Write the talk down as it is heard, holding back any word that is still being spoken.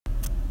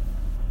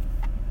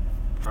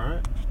All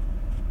right.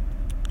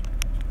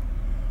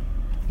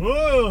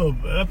 Whoa,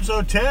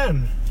 episode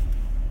 10.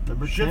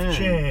 Number Shift 10.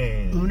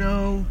 change.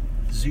 Uno,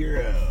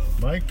 zero.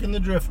 Mike and the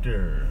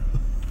Drifter.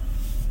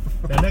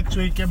 Now next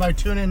week, everybody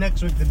tune in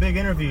next week. The big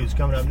interview's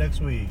coming up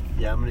next week.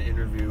 Yeah, I'm going to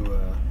interview,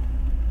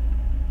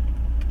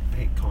 I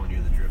hate calling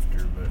you the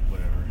Drifter, but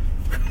whatever.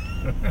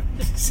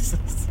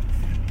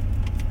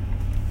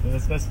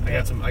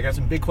 I got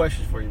some big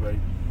questions for you, buddy.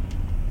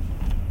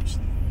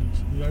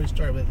 We already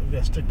started with, we got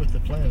to stick with the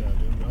plan now,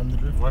 dude. I'm the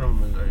Drifter. One of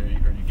them is,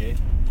 are you gay?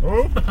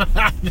 Oh!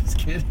 Just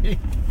kidding.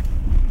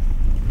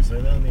 Say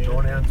that on the air.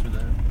 Don't answer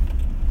that.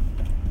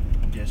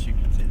 Yes, you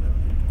can say that.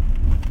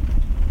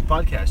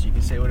 Podcast, you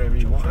can say whatever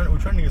you want. We're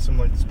trying to get some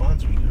like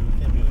sponsors, dude. We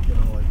can't be like, you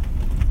know, like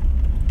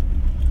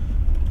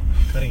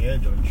cutting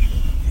edge on shit.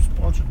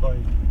 Sponsored by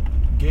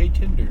Gay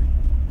Tinder.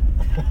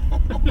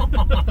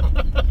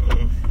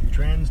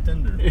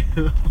 Trans-tender.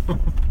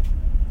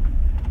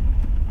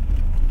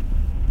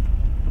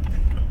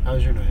 How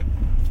was your night?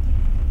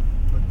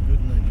 What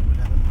good night, dude. What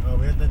happened? Oh,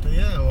 we had that.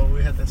 Yeah, well,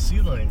 we had that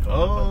sea lion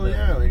call. Oh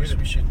yeah, we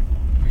should.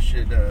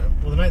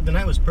 Well, the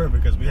night was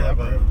perfect because we have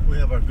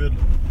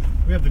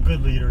the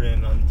good leader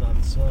in on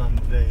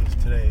today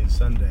is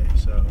Sunday,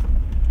 so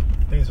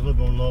I think it's a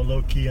little bit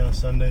low key on a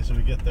Sunday. So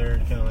we get there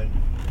and kind of like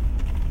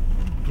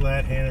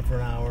glad handed for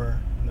an hour,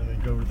 and then we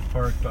go to the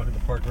park, talk to the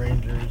park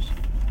rangers.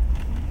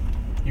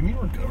 You mean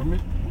we're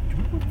government? Do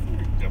we work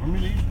for a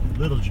government agency?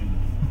 Little G.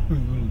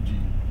 Little G.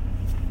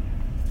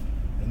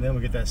 And then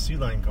we get that sea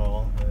lion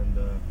call, and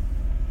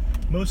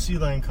most sea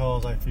lion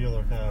calls I feel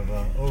are kind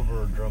of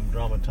over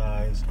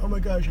dramatized. Oh my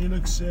gosh, he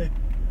looks sick.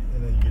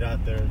 And then you get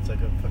out there, it's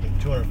like a fucking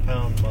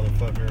 200-pound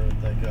motherfucker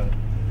with like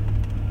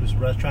just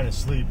trying to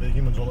sleep. The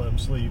humans won't let him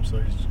sleep,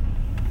 so he's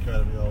got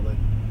to be all like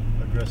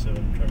aggressive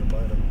and trying to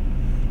bite him.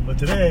 But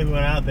today we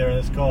went out there and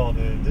this call,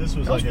 dude. This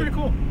was like pretty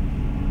cool.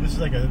 This is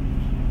like a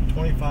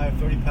 25,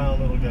 30-pound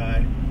little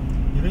guy.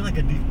 He looked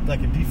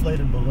like a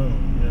deflated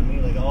balloon. You know what I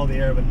mean? Like all the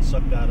air had been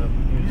sucked out of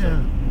him. Yeah.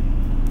 Like,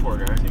 poor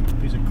guy.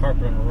 a piece of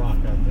carpet on a rock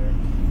out there.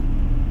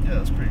 Yeah,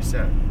 that's pretty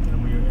sad.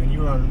 And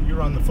you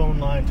were on the phone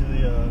line to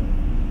the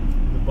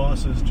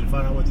bosses to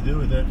find out what to do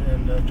with it,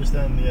 and just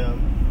then the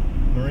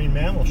marine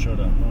mammal showed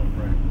up. Oh,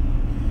 right.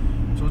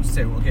 So let's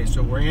say, okay,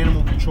 so we're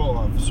animal control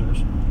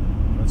officers.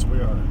 That's we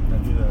are.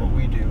 That's what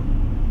we do.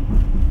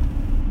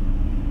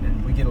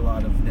 And we get a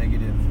lot of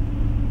negative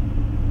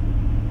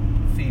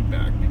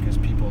feedback because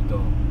people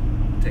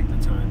don't take the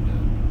time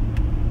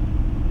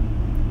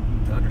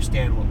to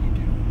understand what we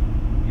do.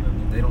 You know,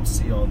 they don't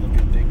see all the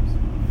good things.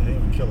 They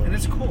think we kill them. And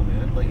it's cool,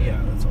 man. Like,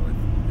 yeah, that's all.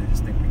 They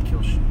just think we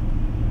kill shit.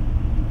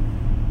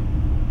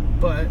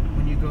 But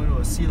when you go to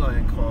a sea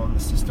lion call and the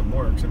system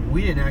works, I mean,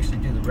 we didn't actually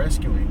do the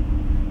rescuing.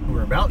 We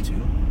were about to.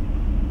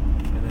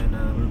 And then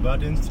we were about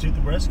to institute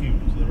the rescue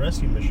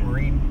mission.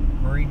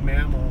 Marine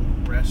mammal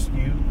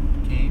rescue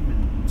came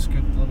and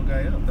scooped the little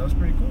guy up. That was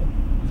pretty cool.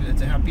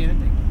 It's a happy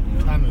ending. You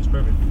know? Timing was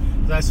perfect.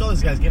 I saw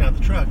these guys getting out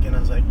the truck, and I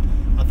was like,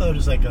 I thought it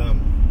was like the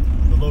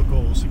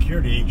local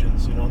security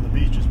agents, you know, on the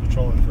beach just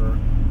patrolling for.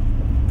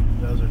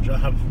 That was their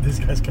job. These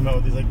guys come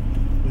out with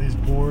these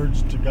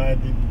boards to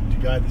guide the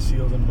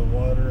seals into the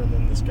water, and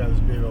then this guy, this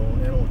big old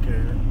animal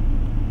carrier.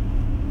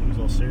 He was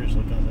all serious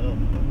looking. I was like, oh,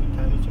 we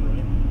timed this one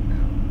right.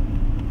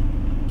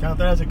 Yeah. Count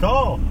that as a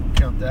call.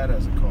 Count that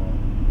as a call.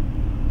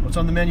 What's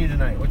on the menu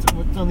tonight? What's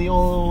on the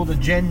old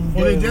agenda?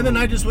 Well, then the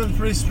night just went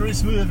pretty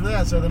smooth after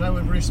that. So the night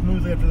went pretty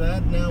smoothly after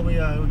that. Now we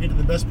get to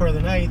the best part of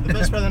the night. The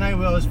best part of the night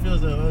we always feel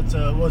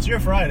it's your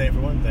Friday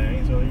for one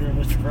thing. So you're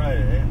Mr.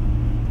 Friday.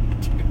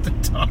 You get to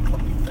talk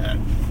like that.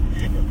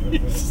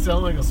 You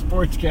sound like a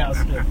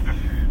sportscaster.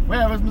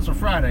 Well, it's Mr.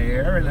 Friday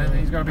here, and then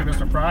he's going to be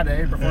Mr.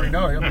 Friday. Before you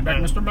know it, he'll be back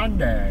Mr.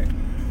 Monday.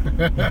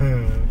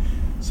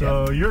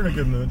 So you're in a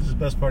good mood. This is the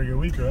best part of your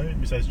week, right?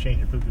 Besides changing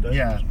your poop diapers.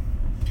 Yeah.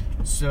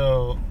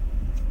 So,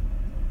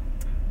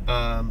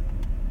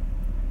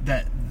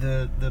 that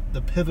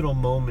the pivotal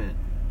moment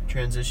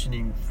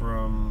transitioning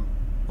from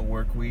a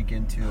work week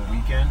into a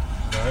weekend.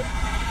 Right.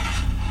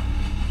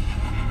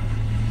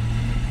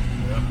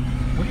 Yeah.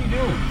 What are you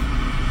doing?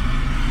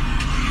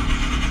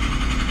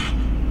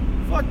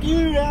 Fuck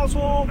you,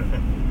 asshole!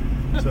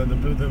 So the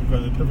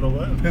pivotal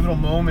what? Pivotal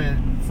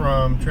moment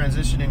from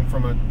transitioning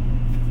from a...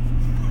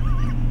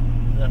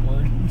 that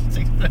word?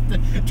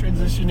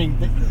 Transitioning.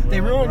 They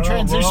ruined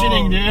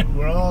transitioning, dude.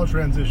 We're all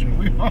transitioning.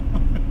 We are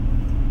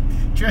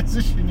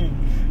transitioning.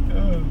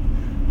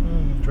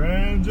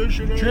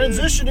 Transitioning.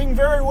 Transitioning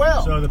very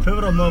well. So the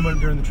pivotal moment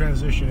during the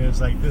transition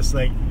is like this,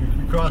 like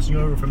you're crossing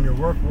over from your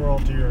work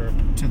world to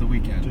the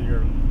weekend, to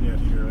your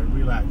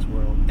relaxed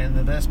world. And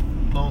the best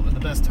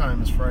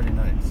time is Friday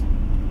nights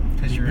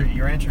because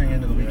you're entering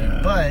into the weekend.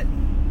 Yeah. But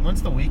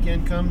once the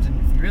weekend comes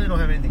and if you really don't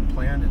have anything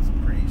planned, it's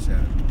pretty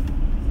sad.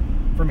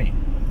 For me,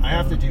 I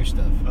have to do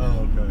stuff.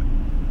 Oh, okay.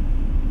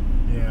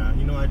 Yeah,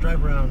 you know, I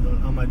drive around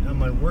on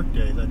my work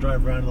days. I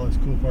drive around in all these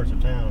cool parts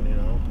of town, you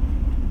know,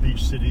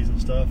 beach cities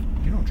and stuff.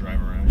 You don't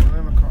drive around. You don't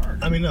have a car.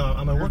 I mean, no,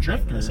 on my work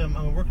nights. I'm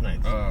on work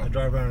nights. I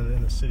drive around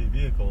in a city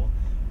vehicle.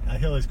 I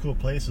hear all these cool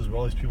places where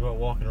all these people are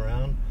walking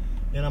around.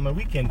 And on my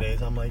weekend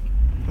days, I'm like,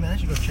 man, I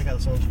should go check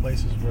out some of those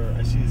places where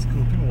I see these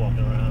cool people walking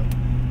around.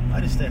 I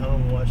just stay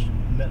home and watch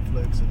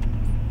Netflix and.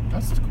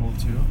 That's cool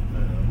too.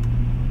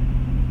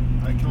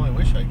 I I can only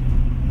wish I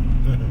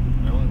could.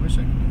 I only wish I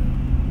could do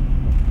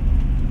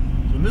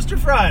that. So Mr.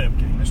 Fried, I'm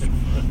kidding. Mr.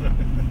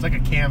 It's like a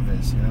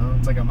canvas, you know.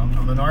 It's like I'm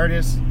an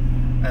artist.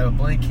 I have a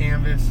blank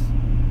canvas.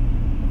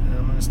 And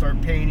I'm gonna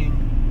start painting.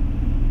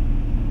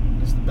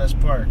 This is the best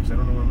part because I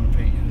don't know what I'm gonna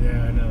paint yet.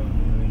 Yeah, I know.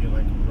 You get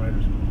like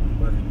writer's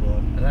block.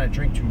 And then I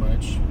drink too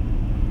much.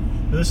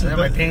 And then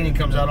my painting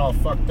comes out all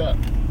fucked up.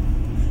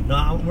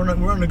 No,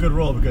 we're on a good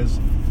roll because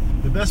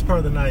the best part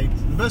of the night,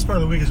 the best part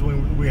of the week is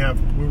when we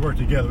work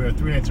together. We have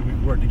 3 nights a week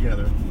we work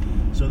together.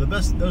 So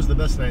those are the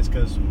best nights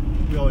because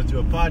we always do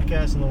a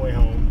podcast on the way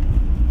home,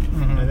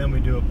 and then we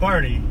do a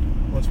party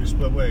once we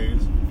split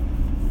ways.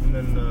 And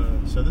then,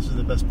 so this is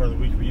the best part of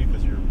the week for you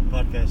because you're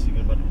podcasting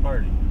about the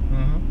party,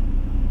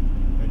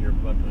 and you're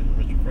about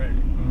Mr.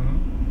 Friday.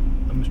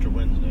 I'm Mr.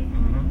 Wednesday.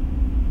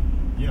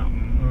 Yeah.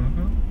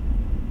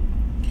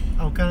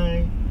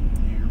 Okay.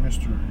 You're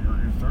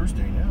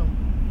Thursday now.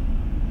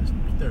 It's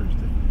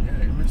Thursday. Yeah,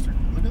 you're Mr.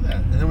 Look at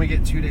that. And then we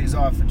get 2 days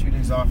off. The 2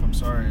 days off, I'm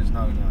sorry, is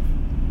not enough.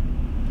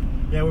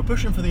 Yeah, we're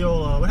pushing for the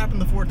old. What happened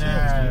to 4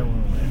 times? Nah, it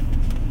went away.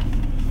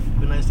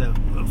 It'd be nice to have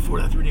a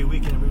 3-day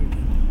weekend every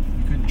weekend.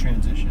 You couldn't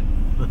transition.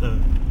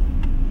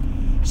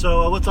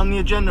 So, what's on the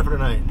agenda for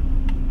tonight?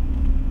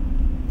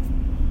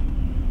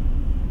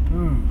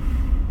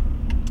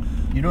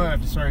 You know what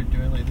I've started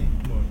doing lately?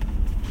 What?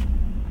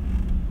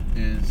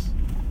 Is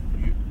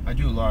I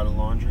do a lot of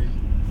laundry.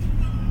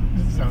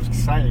 This sounds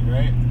exciting,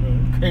 right?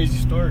 Crazy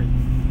story.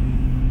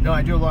 No,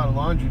 I do a lot of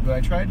laundry, but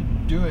I try to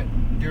do it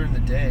during the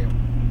day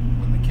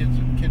when the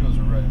kiddos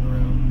are running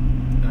around,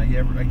 and I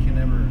can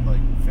never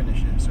like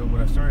finish it. So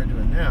what I started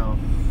doing now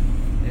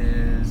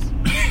is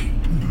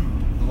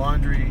the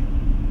laundry.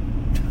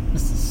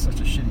 This is such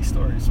a shitty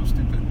story, so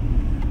stupid.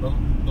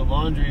 The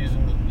laundry is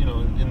in the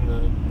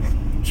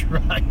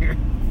dryer,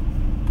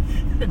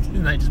 and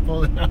then I just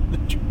pull it out of the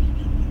dryer.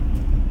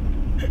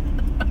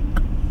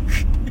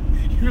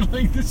 You're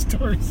like, this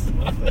story's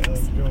What the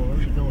hell's going?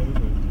 Where's it going with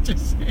this?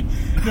 just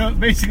no.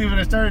 Basically, what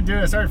I started doing,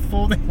 I started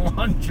folding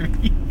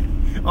laundry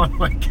on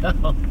my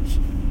couch.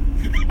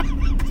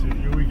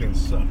 Dude, your weekend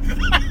sucked.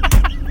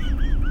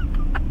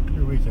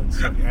 Your weekend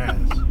sucked ass.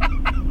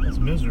 That's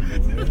miserable,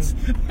 man.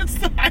 That's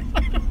the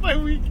highlight of my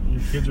week.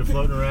 Your kids are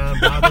floating around,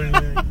 bothering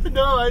you.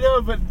 No, I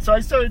know, but so I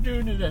started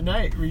doing it at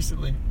night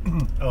recently.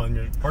 Oh, and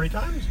your party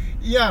times?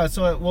 Yeah,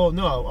 so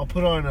I'll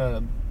put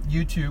on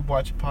YouTube,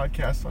 watch a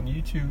podcast on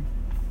YouTube,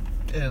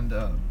 and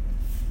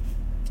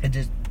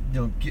just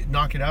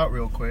knock it out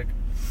real quick,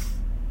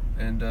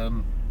 and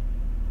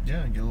get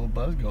a little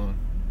buzz going.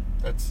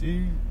 That's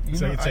I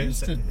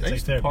used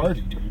to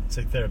party, dude. It's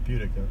like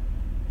therapeutic, huh?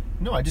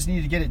 No, I just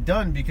need to get it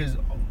done because,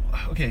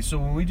 okay, so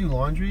when we do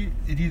laundry,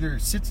 it either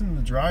sits in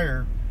the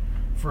dryer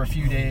for a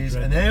few days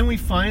and then we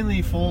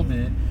finally fold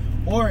it,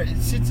 or it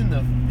sits in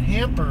the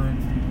hamper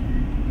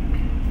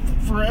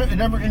forever. It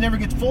never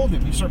gets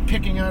folded. We start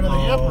picking out of the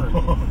hamper.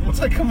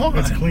 It's like, come on.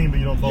 It's clean, but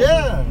you don't fold it.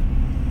 Yeah.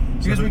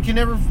 Because we can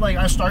never, like,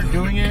 I start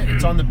doing it,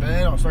 it's on the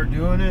bed, I'll start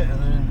doing it,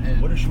 and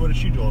then What does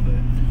she do all day?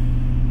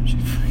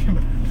 She's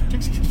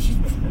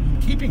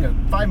keeping a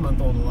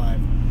 5-month-old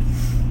alive.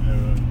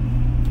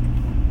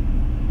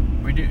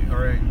 We do,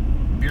 alright,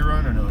 beer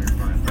run or no, you're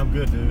fine? I'm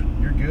good, dude.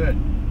 You're good.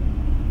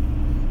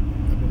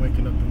 I've been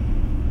waking up and...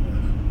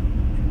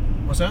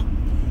 What's that?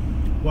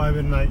 Well, I've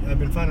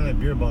been finding like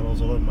beer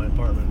bottles all over my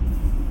apartment.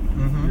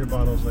 Beer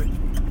bottles, like...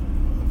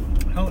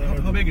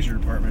 How big is your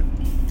apartment?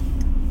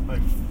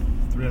 Like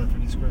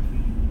 350 square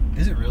feet.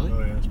 Is it really?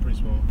 Oh yeah, it's pretty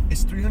small.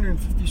 It's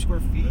 350 square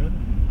feet? Yeah.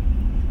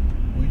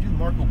 We do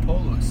Marco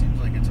Polo, it seems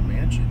like it's a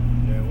mansion.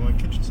 Yeah, well, my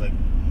kitchen's like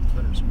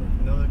 100 square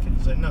feet.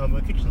 No,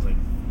 my kitchen's like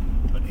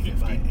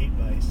 8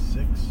 by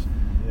 6.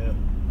 Yeah.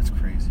 That's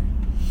crazy.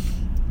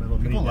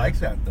 People like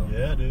that, though.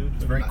 Yeah, dude.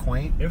 It's very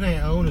quaint. Everything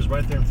I own is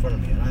right there in front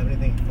of me. I don't have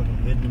anything fucking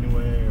hidden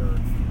anywhere or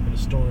in a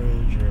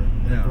storage or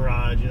in a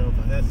garage. You know,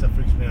 that stuff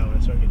freaks me out when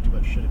I start getting too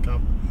much shit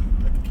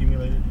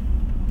accumulated.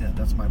 Yeah,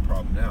 that's my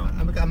problem now.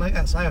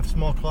 I have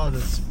small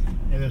closets,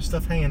 and there's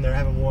stuff hanging there I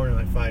haven't worn in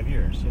like 5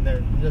 years. And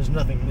there's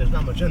not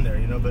much in there,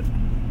 you know, but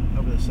I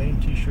have the same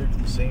t-shirts,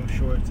 the same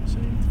shorts, the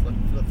same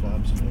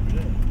flip-flops every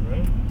day,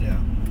 right? Yeah.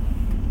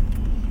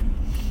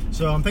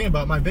 So I'm thinking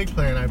about my big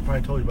plan. I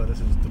probably told you about this,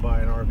 is to buy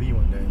an RV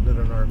one day, live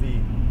in an RV.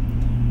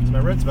 Because my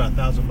rent's about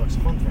 $1,000 a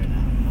month right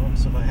now. You know?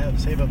 So if I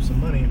save up some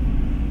money,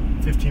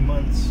 15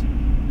 months,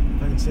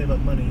 if I can save up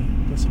money,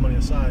 put some money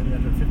aside,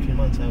 after 15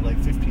 months I have like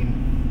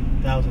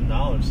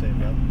 $15,000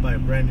 saved up, buy a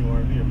brand new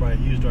RV or buy a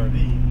used RV,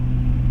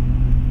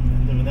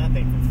 and live in that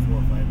thing for 4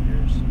 or 5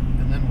 years.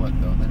 And then what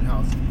though? Then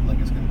how's like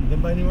it's gonna?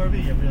 Then buy a new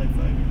RV every like 5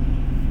 years.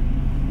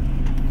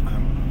 I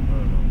don't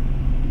know.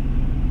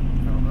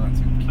 That's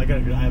I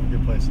have a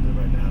good place to live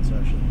right now, so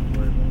I shouldn't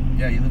worry about it.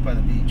 Yeah, you live by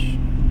the beach.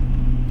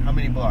 How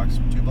many blocks?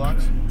 2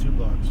 blocks? 2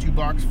 blocks. 2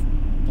 blocks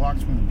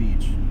from the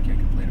beach. Can't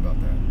complain about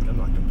that. I'm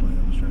not complaining.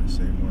 I'm just trying to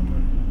save more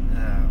money.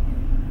 Ah,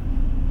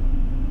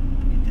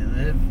 whatever. You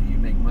live, you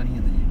make money. money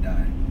and then you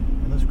die.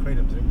 And those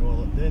kratom didn't go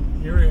all.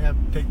 Didn't you ever have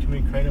to take too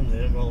many kratom? They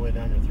didn't go all the way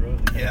down your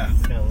throat. They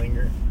kind of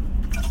linger.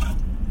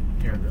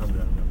 Here, I'm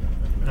done.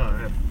 No,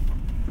 yeah.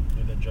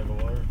 Need that jug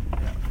of water.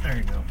 Yeah, there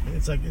you go.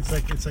 It's like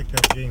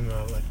that game.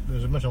 Like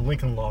there's a bunch of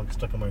Lincoln logs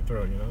stuck in my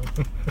throat. You know.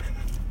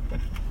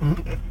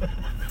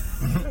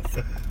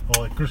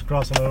 All like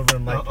crisscrossing over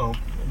and like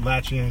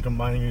latching and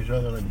combining each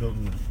other, like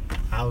building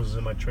houses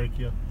in my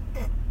trachea.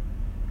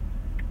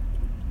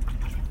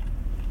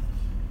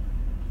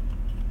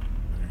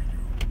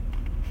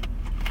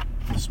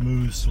 The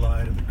smooth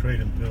slide of the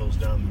kratom pills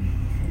down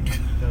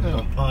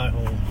the pie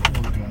hole.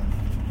 Oh god.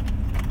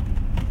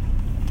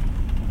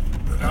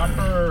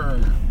 Copper.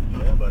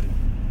 Yeah, buddy.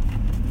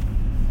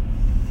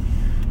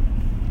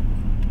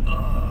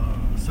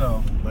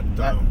 But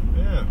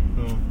yeah,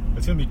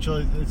 it's gonna be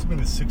chilly. It's gonna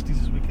be in the 60s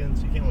this weekend,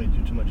 so you can't really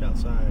do too much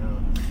outside.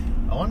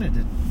 I wanted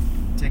to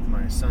take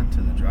my son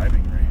to the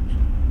driving range.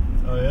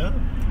 Oh yeah?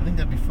 I think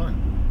that'd be fun.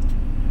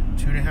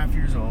 2.5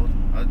 years old.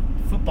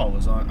 Football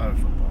was on.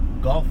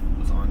 Golf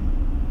was on.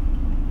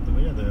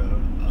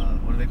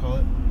 What do they call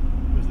it?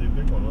 It was the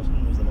big one, wasn't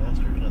it? It was the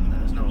Masters, not the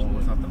Masters. No,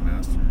 it's not the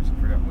Masters. I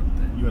forgot what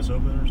the U.S.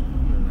 Open or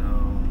something. Or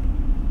no.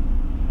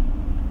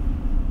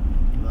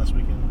 Last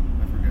weekend.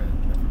 I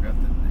forgot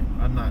the name.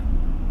 I'm not a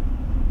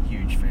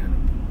huge fan of.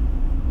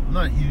 I'm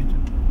not huge.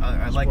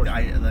 I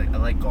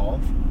like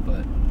golf,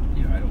 but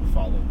I don't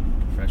follow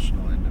the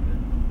professional end of it.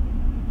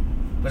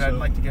 But I'd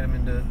like to get him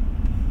into.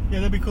 Yeah,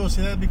 that'd be cool.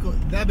 See, that'd be cool.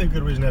 That'd be a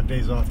good reason to have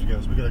days off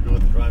together. So we gotta go to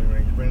the driving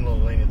range. Bring little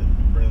Laney,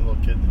 bring a little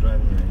kid to the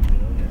driving range. You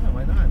know? Yeah,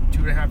 why not?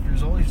 2.5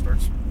 years old, he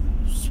starts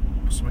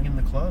swinging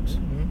the clubs.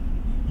 Mm-hmm.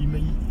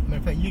 Matter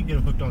of fact, you get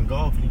him hooked on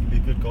golf, and you can be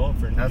a good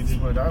golfer. And That's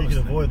what I was You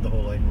can avoid the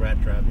whole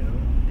rat trap, you know.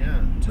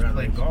 Yeah, just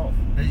play golf.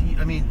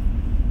 I mean,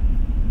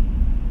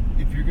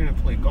 if you're gonna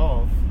play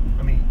golf,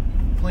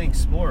 playing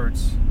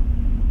sports.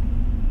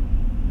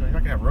 You're not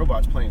gonna have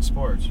robots playing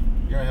sports.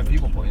 You're gonna have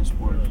people playing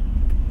sports.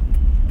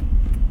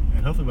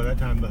 And hopefully by that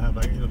time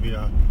it'll be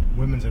a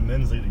women's and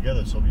men's league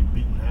together, so we'll be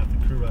beating half the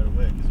crew right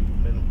away because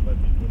men will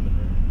probably beat women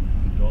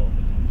in golf.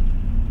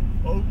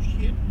 Oh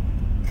shit!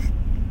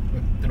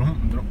 You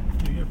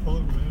gotta pull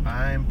over, man.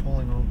 I'm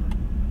pulling over.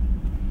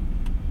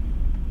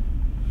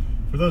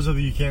 For those of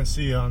you who can't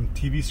see on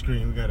TV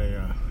screen, we got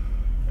a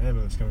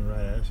ambulance coming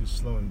right at us. He's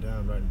slowing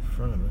down right in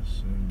front of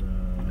us, and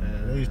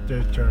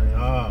they're turning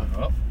off.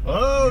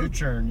 Oh!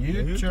 U-turn.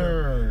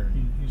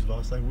 He's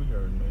lost like we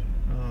are, man.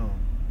 Oh.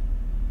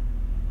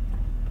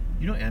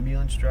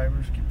 Ambulance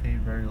drivers get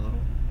paid very little.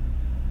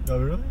 Oh,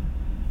 really?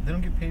 They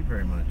don't get paid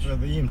very much. Well,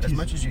 the EMTs, as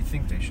much as you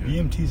think they should. The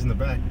EMTs in the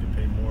back get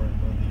paid more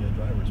than the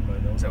drivers,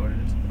 probably don't. Is that what it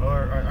is?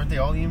 Or aren't they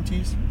all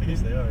EMTs? I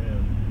guess they are,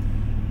 yeah.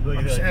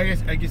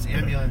 I guess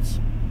ambulance.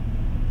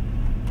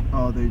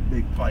 Oh,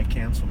 they probably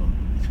canceled them.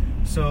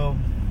 So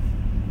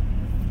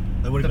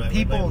the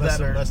people that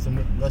are less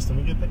than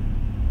we get paid.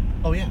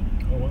 Oh yeah.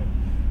 Oh wow.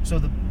 So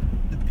the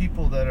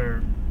people that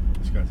are.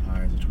 This guy's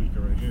high as a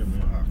tweaker right here,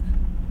 man. Fuck.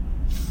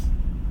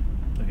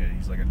 Look at it.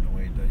 He's like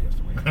annoyed that he has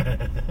to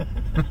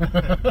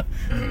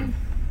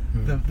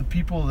wait. The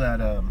people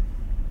that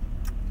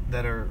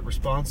are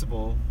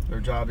responsible. Their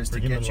job is to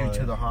get you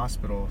to the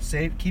hospital.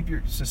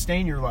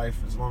 Sustain your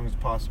life as long as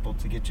possible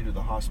to get you to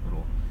the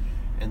hospital,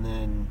 and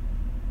then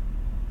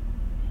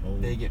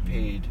they get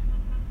paid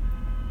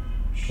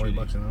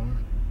 $20 an hour.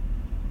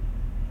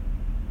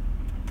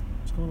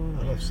 What's going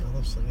on?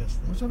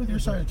 What's up with your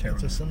side of town?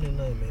 It's a Sunday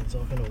night, man. It's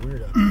all kind of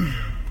weird out there.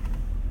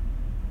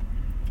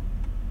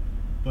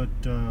 But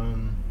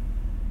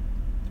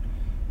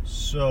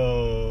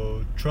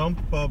so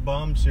Trump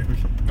bombs here.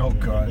 Oh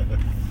God.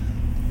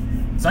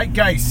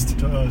 Zeitgeist.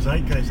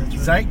 Zeitgeist. That's right.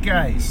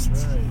 Zeitgeist.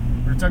 That's right.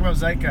 We're talking about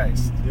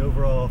zeitgeist. The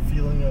overall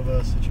feeling of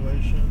a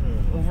situation.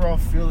 Overall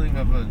feeling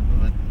of a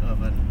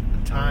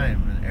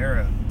time, an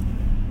era,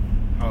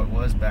 how it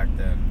was back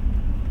then.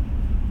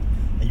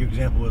 And your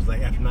example was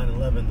like after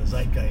 9/11, the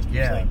zeitgeist was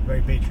like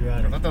very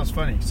patriotic. I thought that was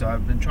funny. So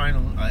I've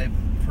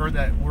heard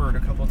that word a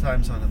couple of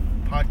times on a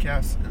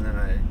podcast, and then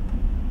I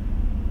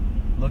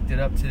looked it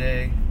up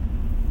today,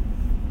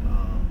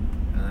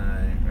 and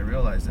then I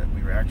realized that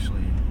we were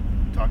actually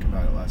talking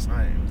about it last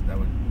night. It was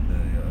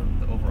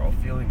the overall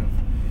feeling of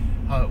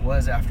how it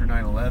was after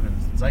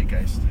 9/11,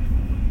 zeitgeist.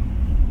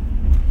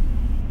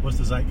 What's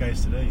the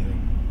zeitgeist today, you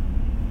think?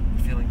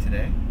 The feeling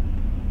today?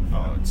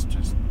 Oh, it's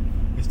just...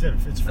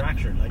 It's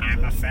fractured. Like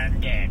I'm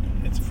offended.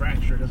 It's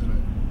fractured, isn't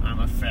it? I'm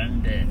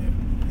offended.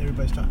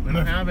 Everybody's talking. We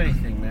don't have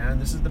anything, man.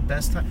 This is the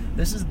best time.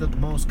 This is the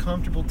most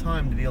comfortable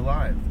time to be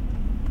alive.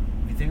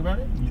 You think about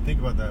it? You think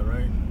about that,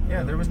 right?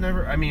 Yeah, there was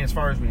never... as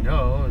far as we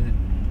know...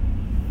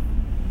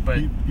 But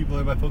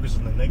everybody focuses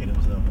on the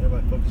negatives, though.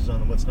 Everybody focuses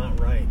on what's not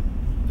right.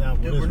 Not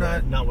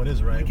what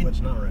is right,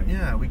 what's not right.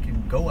 Yeah, we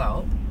can go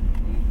out.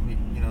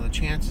 The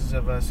chances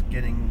of us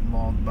getting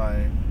mauled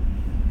by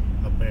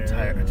a bear,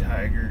 a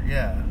tiger,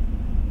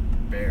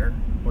 bear,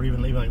 or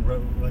even leaving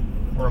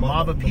or a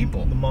mob of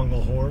people, the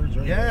Mongol hordes,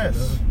 right?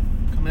 Yes,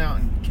 coming out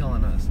and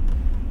killing us.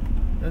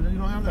 You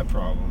don't have that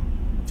problem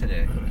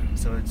today,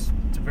 so it's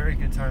It's a very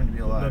good time to be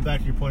alive. But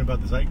back to your point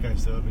about the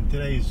zeitgeist, though. I mean,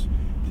 today's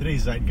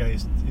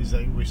zeitgeist is,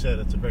 like we said,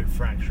 it's a very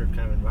fractured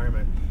kind of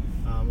environment.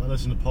 I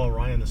listened to Paul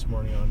Ryan this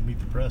morning on Meet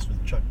the Press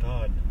with Chuck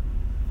Todd,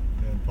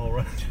 and Paul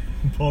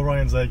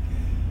Ryan's like,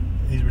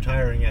 he's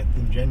retiring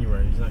in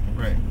January. He's not going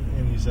to. Right.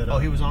 And he said,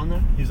 he was on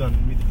there? He's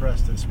on Meet the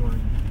Press this morning,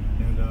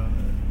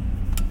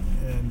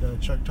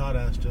 and Chuck Todd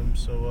asked him,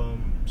 so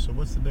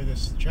what's the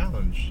biggest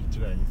challenge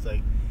today? It's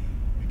like,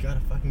 we gotta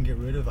fucking get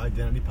rid of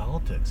identity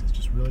politics. It's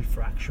just really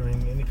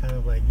fracturing any kind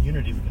of like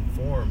unity we can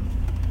form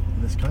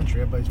in this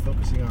country. Everybody's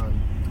focusing on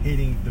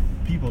hating the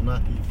people,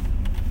 not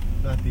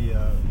the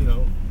you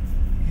know.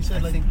 He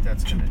said, I think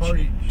that's two gonna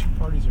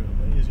parties are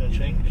gonna change.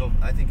 change.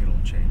 I think it'll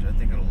change. I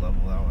think it'll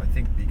level out. I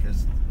think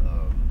because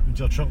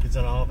until Trump gets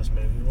out of office,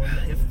 maybe.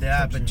 If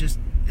that, but just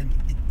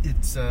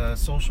it's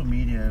social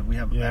media. We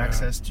have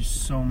access to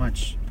so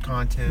much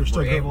content.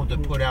 We're able to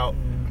put out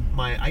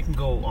I can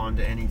go on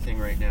to anything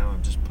right now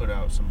and just put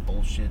out some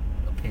bullshit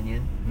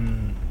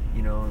opinion,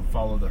 you know, and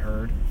follow the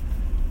herd,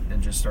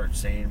 and just start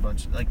saying a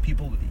bunch of, like,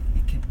 people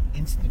can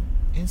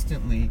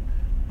instantly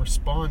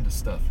respond to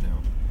stuff now.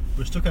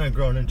 We're still kind of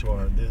growing into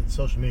the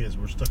social medias.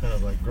 We're still kind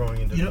of like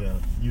growing into the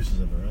uses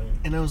of it, right?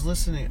 And I was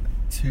listening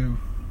to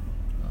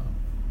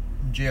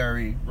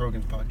JRE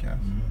Rogan's podcast,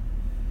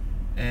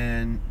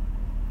 and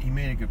he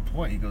made a good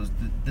point. He goes,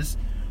 "This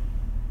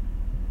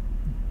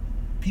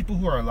people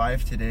who are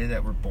alive today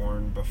that were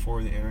born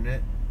before the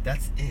internet,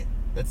 that's it.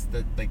 That's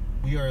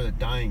we are the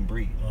dying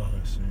breed. Oh,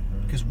 I see.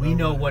 Because we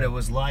know what it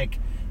was like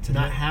to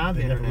not have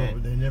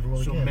internet. They never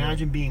will so again,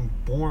 imagine being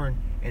born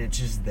and it's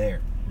just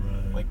there,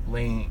 right? Like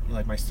laying,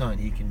 like my son,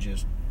 he can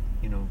just,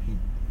 you know,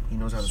 he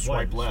knows how to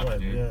swipe left,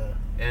 dude. Yeah.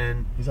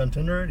 And he's on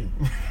Tinder already.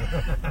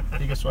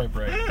 He can swipe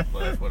right,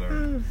 left,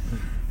 whatever.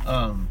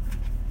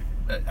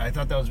 I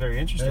thought that was very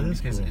interesting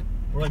because cool.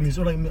 We're like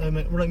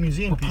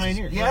museum pieces.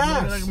 Pioneers.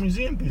 Yes. Like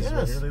museum pieces.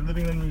 Yes. They're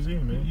living in a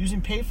museum, man.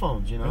 Using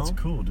payphones, you know. That's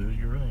cool, dude.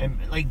 You're right. And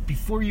like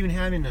before even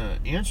having an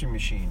answering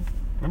machine.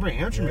 Remember an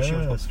answering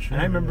machine? That's true.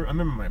 And I remember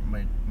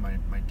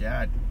my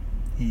dad.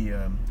 He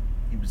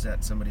was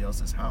at somebody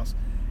else's house,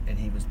 and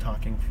he was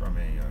talking from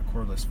a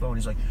cordless phone.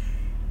 He's like,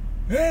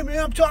 "Hey man,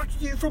 I'm talking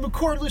to you from a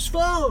cordless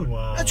phone.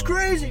 Wow. That's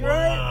crazy,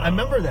 right?" I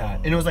remember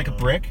that, and it was like a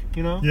brick,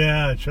 you know.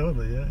 Yeah,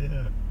 totally.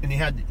 Yeah. And he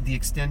had the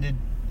extended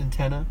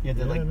antenna. You had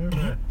to I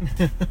remember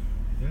that.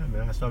 Yeah,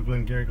 man. I saw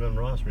Glenn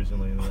Ross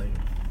recently, and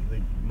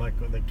the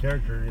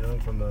character, you know,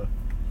 from the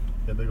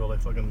big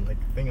old fucking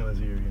thing on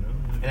his ear, you know.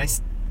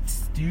 And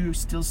do you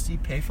still see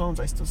payphones?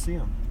 I still see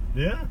them.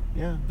 Yeah.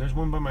 Yeah. There's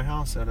one by my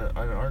house at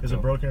Arco. Is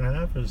it broken in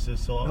half, or is it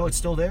still? No, it's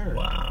still there.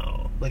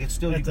 Wow. Like it's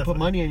still. You can put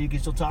money in, you can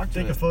still talk to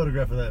it. Take a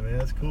photograph of that, man.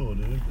 That's cool,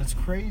 dude. That's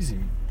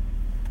crazy.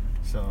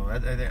 So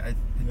it's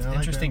an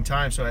interesting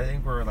time. So I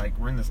think we're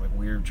in this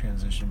weird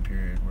transition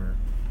period where,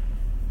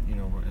 you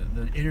know,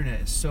 the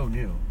internet is so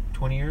new.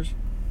 20 years.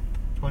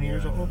 20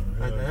 years old?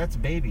 Really. That's a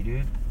baby,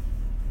 dude.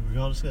 We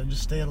all just got to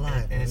stay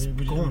alive. And it's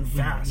going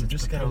fast.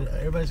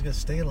 Everybody's got to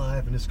stay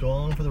alive and just go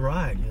on for the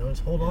ride. You know,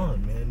 just hold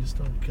on, man. Just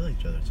don't kill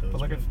each other. So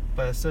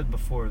but I said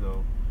before,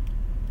 though,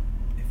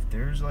 if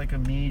there's a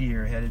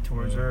meteor headed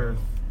towards Earth,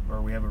 or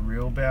we have a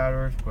real bad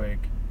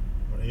earthquake,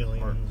 or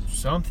aliens, or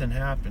something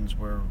happens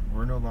where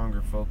we're no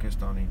longer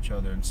focused on each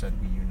other,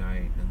 instead we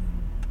unite, and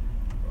then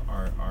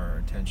our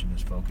attention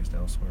is focused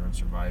elsewhere on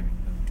surviving.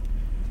 Then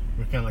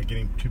we're kind of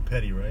getting too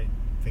petty, right?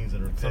 Things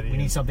that are petty. We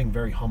need something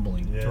very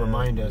humbling to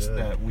remind us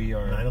that we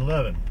are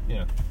 9/11.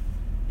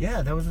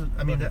 Yeah, that was.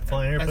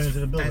 Flying airplanes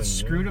in a building. As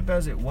screwed up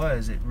as it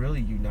was, it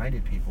really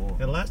united people.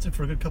 It lasted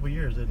for a good couple of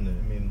years, didn't it?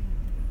 I mean,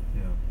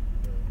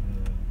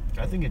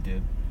 I think it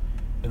did.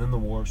 And then the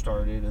war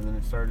started, and then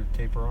it started to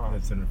taper off.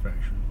 It's in a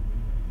fracture.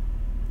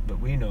 But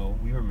we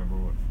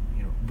remember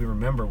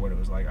what it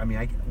was like. I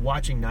mean,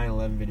 watching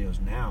 9/11 videos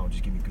now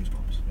just give me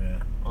goosebumps. Yeah.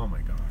 Oh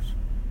my gosh.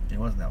 It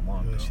wasn't that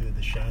long ago. You see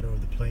the shadow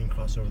of the plane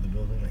cross over the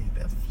building. I hate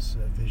that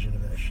vision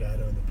of that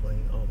shadow of the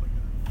plane. Oh my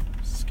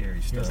god. Scary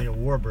stuff. It was like a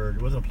warbird.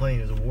 It wasn't a plane.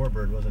 It was a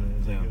warbird,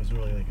 wasn't it? It was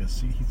really like a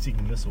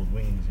heat-seeking missile with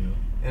wings, you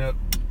know. And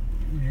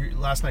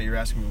last night you were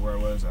asking me where I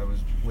was. I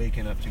was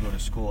waking up to go to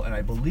school, and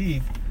I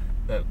believe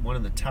that one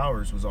of the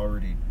towers was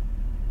already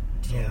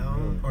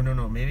down. Or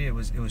no, maybe it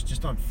was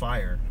just on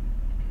fire.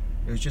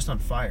 It was just on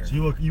fire.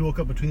 So you woke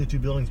up between the two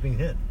buildings being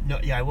hit? No,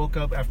 yeah, I woke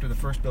up after the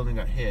first building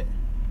got hit,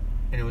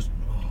 and it was.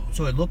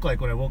 So it looked like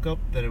when I woke up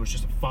that it was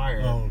just a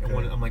fire. Oh, okay.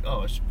 And I'm like,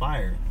 oh, it's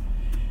fire.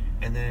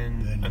 And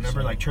then I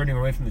remember turning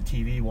away from the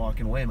TV,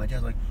 walking away. And my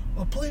dad's like,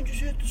 "A plane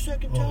just hit the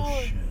second tower."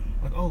 Oh shit!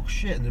 Like, oh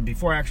shit! And then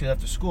before I actually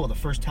left the school, the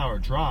first tower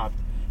dropped.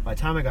 By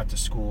the time I got to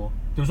school,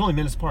 there was only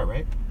minutes apart,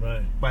 right?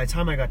 Right. By the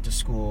time I got to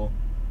school,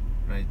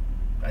 and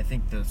I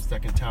think the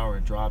second tower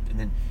had dropped, and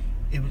then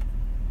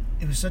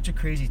it was such a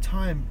crazy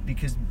time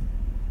because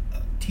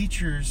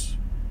teachers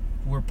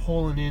were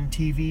pulling in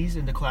TVs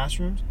into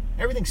classrooms.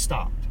 Everything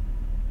stopped.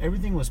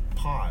 Everything was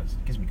paused.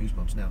 It gives me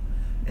goosebumps now.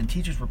 And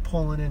teachers were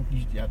pulling in.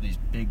 You have these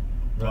big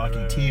blocky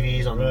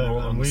TVs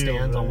on the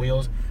stands on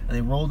wheels, and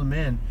they rolled them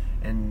in.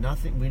 And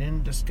nothing. We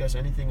didn't discuss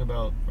anything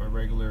about our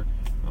regular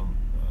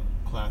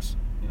class,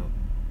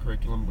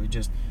 curriculum. We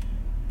just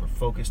were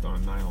focused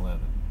on 9/11.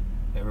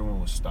 Everyone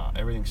was stopped.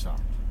 Everything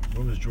stopped.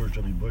 Where was George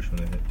W. Bush when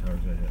the towers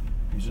got hit?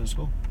 He was in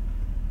school.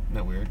 Isn't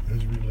that weird? It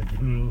was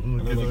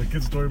really like a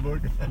kid's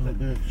storybook. I'm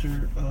like,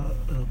 sir,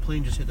 a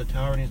plane just hit the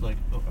tower, and he's like,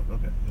 oh,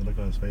 okay. The look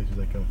on his face, he's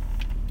like,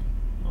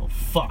 oh,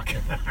 fuck.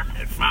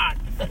 Fuck!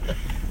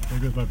 There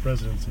goes my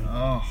presidency.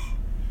 Oh,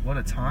 what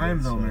a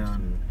time, though, man.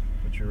 Dude.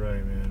 But you're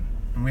right, man.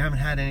 And we haven't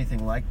had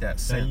anything like that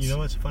since. And you know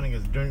what's funny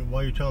is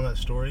while you're telling that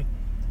story,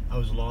 I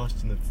was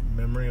lost in the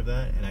memory of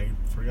that, and I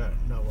forgot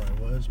not where I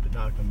was, but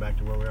now I come back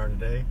to where we are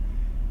today.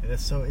 And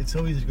it's so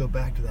easy to go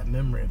back to that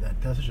memory of that.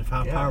 That's such a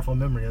powerful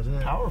memory, isn't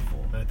it?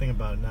 Powerful. And I think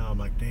about it now. I'm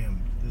like,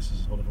 damn, this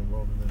is a whole different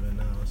world we live in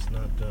now. It's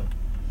not.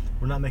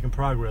 We're not making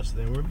progress.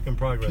 We're making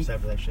progress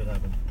after that shit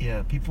happened.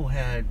 Yeah, people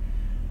had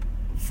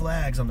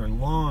flags on their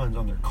lawns,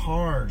 on their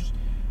cars.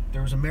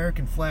 There was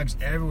American flags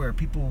everywhere.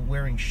 People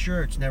wearing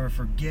shirts, never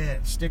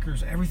forget,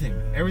 stickers, everything.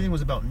 Yeah. Everything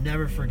was about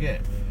never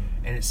forget.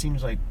 Yeah. And it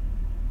seems like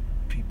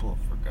people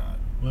have forgot.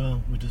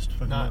 Well, we just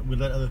we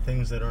let other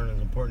things that aren't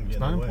as important get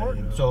in the way. It's not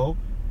important. You know? So,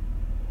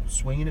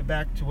 swinging it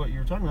back to what you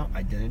were talking about,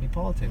 identity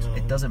politics.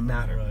 It doesn't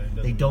matter.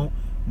 Right, they don't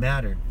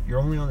matter. You're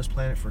only on this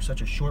planet for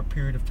such a short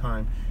period of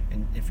time,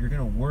 and if you're going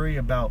to worry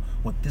about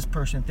what this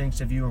person thinks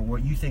of you or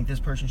what you think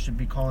this person should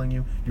be calling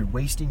you, you're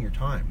wasting your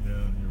time. Yeah,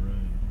 you're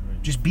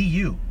right. Just be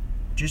you.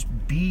 Just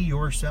be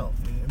yourself.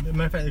 As a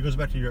matter of fact, it goes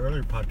back to your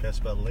earlier podcast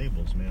about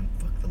labels, man.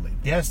 Fuck the labels.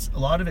 Yes, a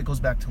lot of it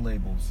goes back to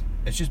labels.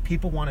 It's just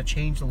people want to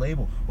change the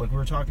label. Like we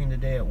were talking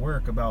today at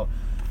work about,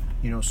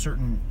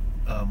 certain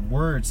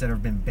words that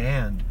have been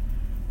banned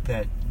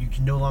that you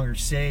can no longer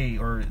say,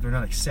 or they're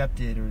not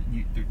accepted, or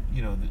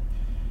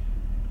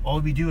all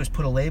we do is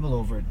put a label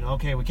over it.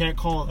 Okay, we can't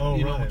call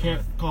we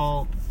can't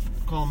call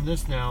them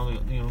this now.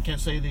 We can't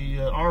say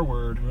the R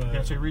word. Right. We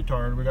can't say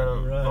retard. We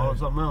gotta call it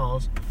something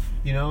else.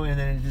 And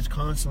then it just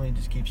constantly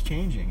just keeps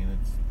changing, and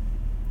it's,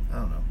 I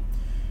don't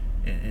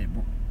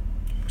know.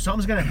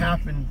 Something's gonna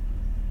happen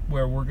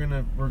where we're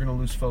gonna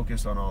lose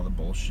focus on all the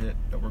bullshit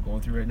that we're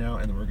going through right now,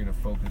 and then we're gonna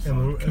focus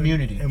on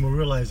community. And we'll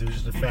realize it was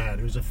just a fad.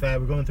 It was a fad.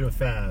 We're going through a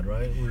fad,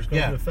 right? We're just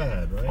going through a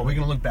fad, right? Are we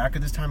gonna look back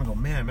at this time and go,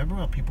 man, remember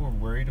how people were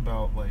worried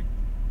about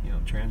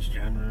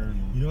transgender?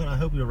 And you know what? I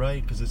hope you're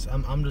right, because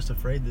I'm just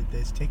afraid that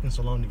it's taking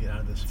so long to get out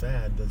of this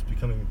fad that's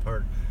becoming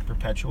part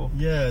perpetual.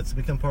 Yeah, it's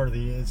become part of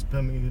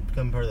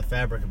the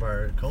fabric of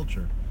our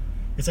culture.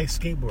 It's like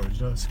skateboards.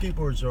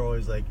 Skateboards are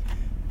always like.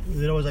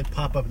 They'd always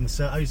pop up in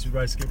the. I used to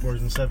ride skateboards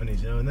in the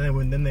 70s,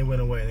 and then they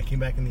went away. And they came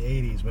back in the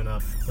 80s when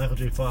Michael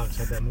J. Fox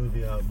had that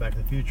movie Back to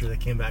the Future. They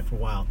came back for a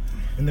while,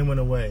 and then went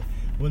away.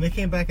 When they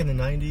came back in the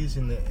 90s,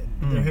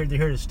 they're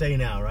here to stay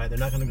now, right? They're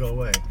not going to go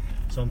away.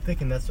 So I'm afraid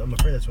that's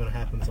going to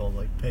happen. It's all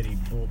petty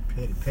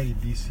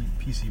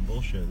PC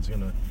bullshit. It's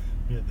gonna,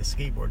 the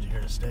skateboards are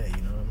here to stay.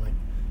 I'm like,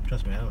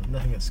 trust me, I don't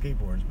nothing against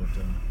skateboards, but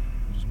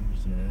just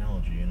an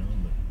analogy,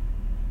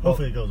 But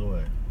hopefully it goes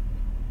away.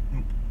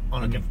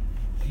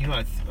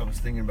 I was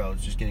thinking about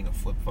just getting a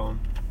flip phone.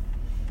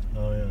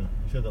 Oh yeah, you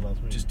said that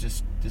last week.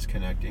 Just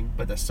disconnecting,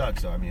 but that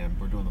sucks. Though. I mean,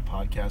 we're doing the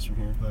podcast from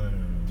here.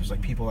 There's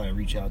people that I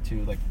reach out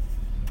to. I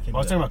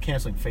was talking about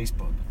canceling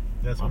Facebook.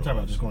 I'm talking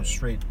about just going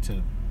straight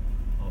to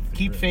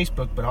keep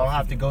Facebook, but I'll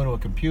have to go to a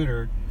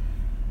computer,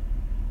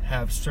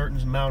 have certain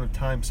amount of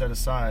time set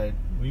aside.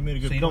 Well, you made a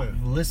good point. So you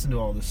don't listen to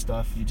all this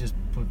stuff. You just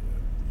put.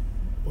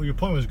 Well, your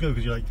point was good,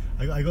 because you're like,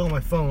 I go on my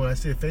phone, when I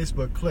see a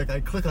Facebook I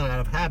click on it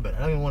out of habit. I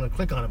don't even want to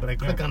click on it, but I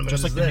click on it.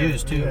 Just like the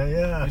news too.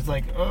 Yeah. It's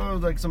like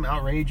some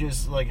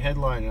outrageous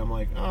headline, and I'm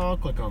like, oh, I'll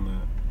click on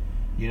that,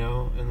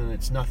 and then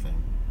it's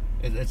nothing.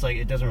 It's like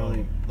it doesn't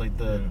really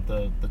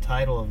the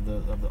title of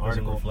the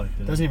article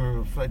doesn't even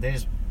reflect. They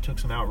just took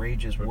some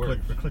outrageous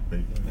words for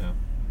clickbait. Yeah.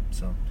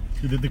 So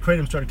the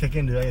kratom started to kick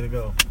in today. To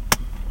go.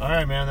 All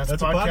right, man. That's a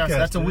podcast.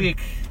 That's a week.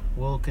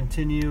 We'll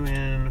continue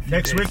in a few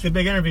next days. week. The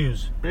big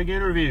interviews. Big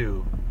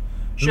interview.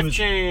 Shift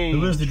change.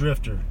 Who is the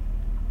drifter?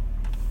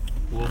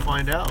 We'll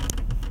find out.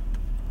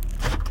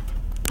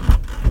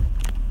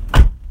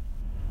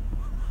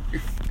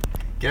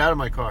 Get out of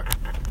my car.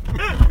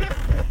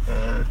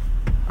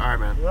 All right,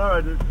 man. All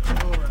right, dude.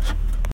 All right.